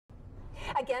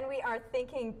Again, we are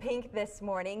thinking pink this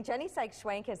morning. Jenny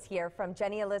Sykes-Schwank is here from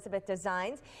Jenny Elizabeth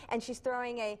Designs, and she's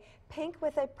throwing a pink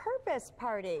with a purpose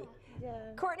party. Yeah.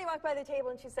 Courtney walked by the table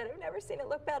and she said, I've never seen it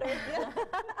look better. Yeah.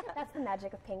 That's the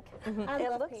magic of pink. I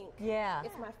love pink. Yeah.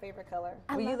 It's my favorite color.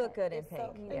 Well, you look good in It's pink.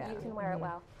 so cute. Yeah. You can wear it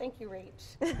well. Thank you,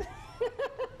 Rach.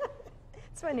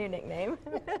 It's my new nickname.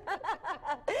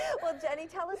 Well, Jenny,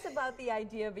 tell us about the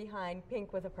idea behind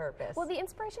Pink with a Purpose. Well, the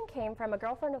inspiration came from a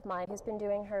girlfriend of mine who's been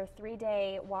doing her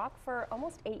 3-day walk for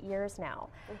almost 8 years now.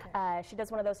 Okay. She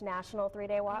does one of those national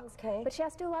 3-day walks, but she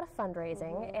has to do a lot of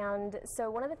fundraising. And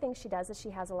so one of the things she does is she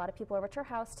has a lot of people over to her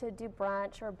house to do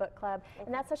brunch or a book club,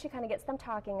 and that's how she kind of gets them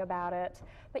talking about it.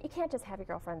 But you can't just have your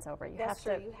girlfriends over. You have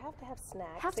to. You have to have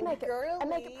snacks. Have to make it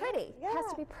pretty. Yeah. It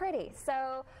has to be pretty.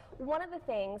 So one of the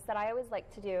things that I always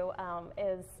like to do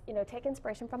is, take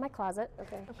inspiration from my closet.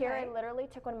 Here I literally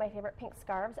took one of my favorite pink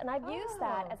scarves, and I've used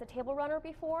that as a table runner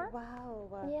before.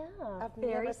 Wow. Yeah. I've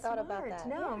never thought about that.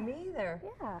 No, me either.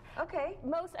 Yeah. Okay.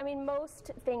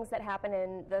 Most things that happen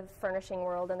in the furnishing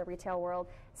world and the retail world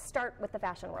start with the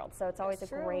fashion world, so it's always a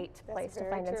great place to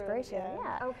find inspiration.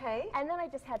 Yeah. Okay. And then I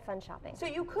just had fun shopping. So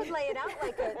you could lay it out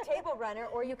like a table runner,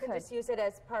 or you could just use it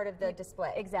as part of the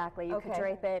display. Exactly. You could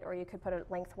drape it, or you could put it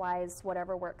lengthwise,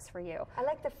 whatever works for you. I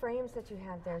like the frames that you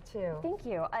have there too. Thank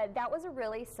you. That was a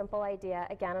really simple idea,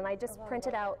 again, and I just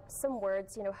printed out some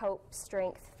words, hope,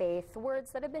 strength, faith,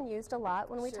 words that have been used a lot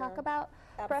when we talk about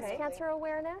breast cancer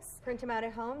awareness. Print them out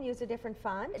at home, use a different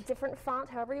font. A different font,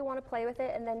 however you want to play with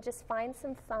it, and then just find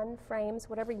some fun frames,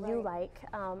 whatever you like,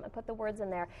 and put the words in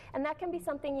there. And that can be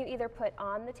something you either put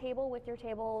on the table with your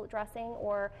table dressing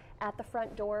or at the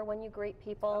front door when you greet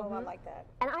people. Oh, I like that.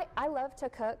 And I love to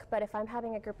cook, but if I'm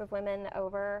having a group of women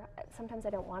over, sometimes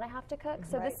I don't want to have to cook.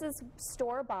 So this is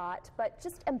store-bought, but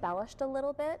just embellished a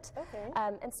little bit.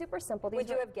 And super simple. Would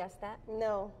you have guessed that?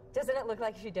 No. Doesn't it look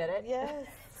like she did it? Yes.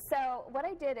 So what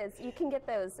I did is you can get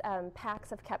those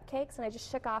packs of cupcakes, and I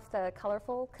just shook off the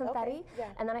colorful confetti,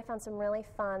 and then I found some really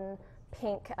fun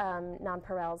pink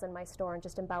nonpareils in my store and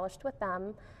just embellished with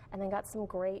them, and then got some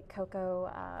great cocoa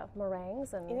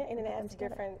meringues. And it adds a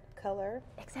different color.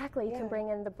 Exactly. You can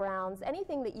bring in the browns,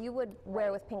 anything that you would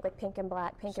wear with pink, like pink and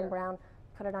black, pink and brown.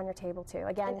 Put it on your table too.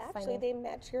 Again, and actually they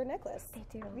match your necklace. They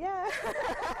do. Yeah.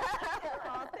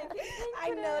 Oh, thank you. I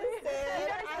noticed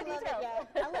it. I noticed the details.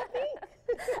 I love pink.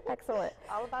 Excellent.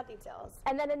 All about details.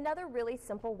 And then another really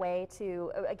simple way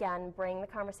to, again, bring the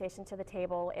conversation to the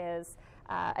table is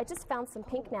I just found some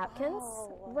pink napkins.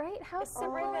 Right? How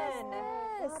simple is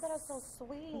this? Wow, that is so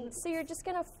sweet. So you're just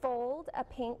going to fold a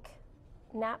pink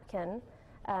napkin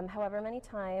however many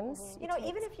times.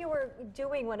 Even if you were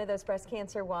doing one of those breast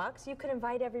cancer walks, you could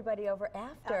invite everybody over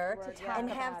after and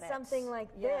have something like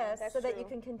this so that you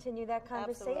can continue that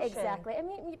conversation. Exactly. I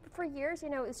mean, for years,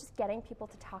 it's just getting people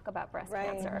to talk about breast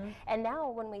cancer. And now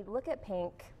when we look at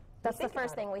pink, that's the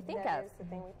first thing we think of. That is the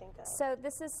thing we think of. So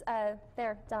this is,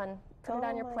 there, done. Put it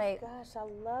on your plate. Oh my gosh, I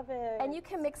love it. And you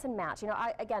can mix and match.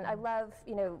 I love,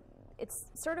 it's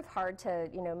sort of hard to,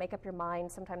 make up your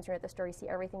mind. Sometimes you're at the store, you see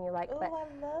everything you like. Oh, but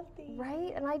I love these.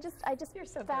 Right? And I just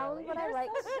so found girly. what I like.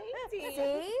 So shady.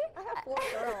 See? I have 4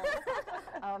 girls.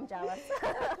 Oh, I'm jealous.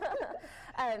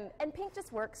 And pink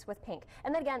just works with pink.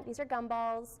 And then again, these are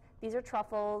gumballs. These are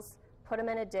truffles. Put them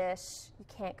in a dish. You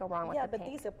can't go wrong with the pink. Yeah, but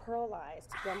these are pearlized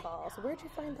gumballs. Where'd you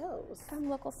find those? From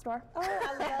local store. Oh,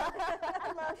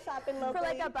 I love shopping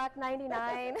locally. For like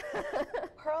 $1.99.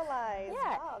 Pearlized.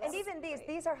 Yeah. Wow, And even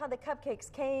these are how the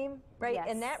cupcakes came, right,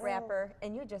 in that wrapper,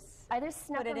 and you just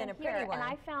snuck put it them in a pretty one. And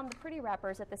I found the pretty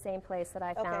wrappers at the same place that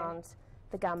I found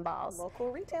the gumballs. Local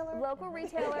retailer. Local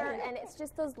retailer, and it's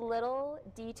just those little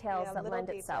details that lend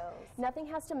itself. Nothing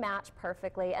has to match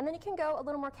perfectly, and then you can go a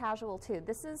little more casual too.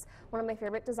 This is one of my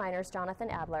favorite designers, Jonathan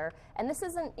Adler, and this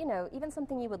isn't, even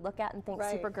something you would look at and think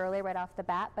super girly right off the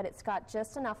bat, but it's got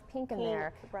just enough pink in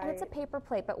there, and it's a paper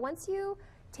plate. But once you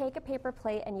take a paper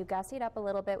plate and you gussy it up a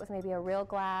little bit with maybe a real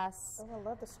glass. Oh, I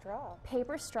love the straw.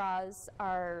 Paper straws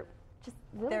are just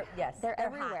really, they're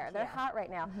everywhere. They're hot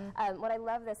right now. What I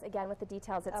love this, again, with the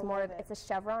details, it's more of, it's a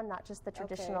chevron, not just the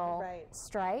traditional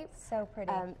stripe. So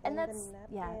pretty. And that's,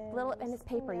 and it's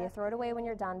paper. You throw it away when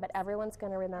you're done, but everyone's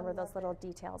going to remember those little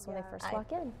details when they first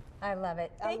walk in. I love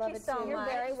it. Thank you so much. You're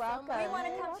very welcome. We want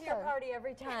to come to your party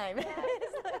every time.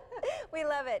 We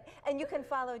love it. And you can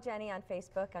follow Jenny on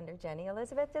Facebook under Jenny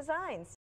Elizabeth Designs.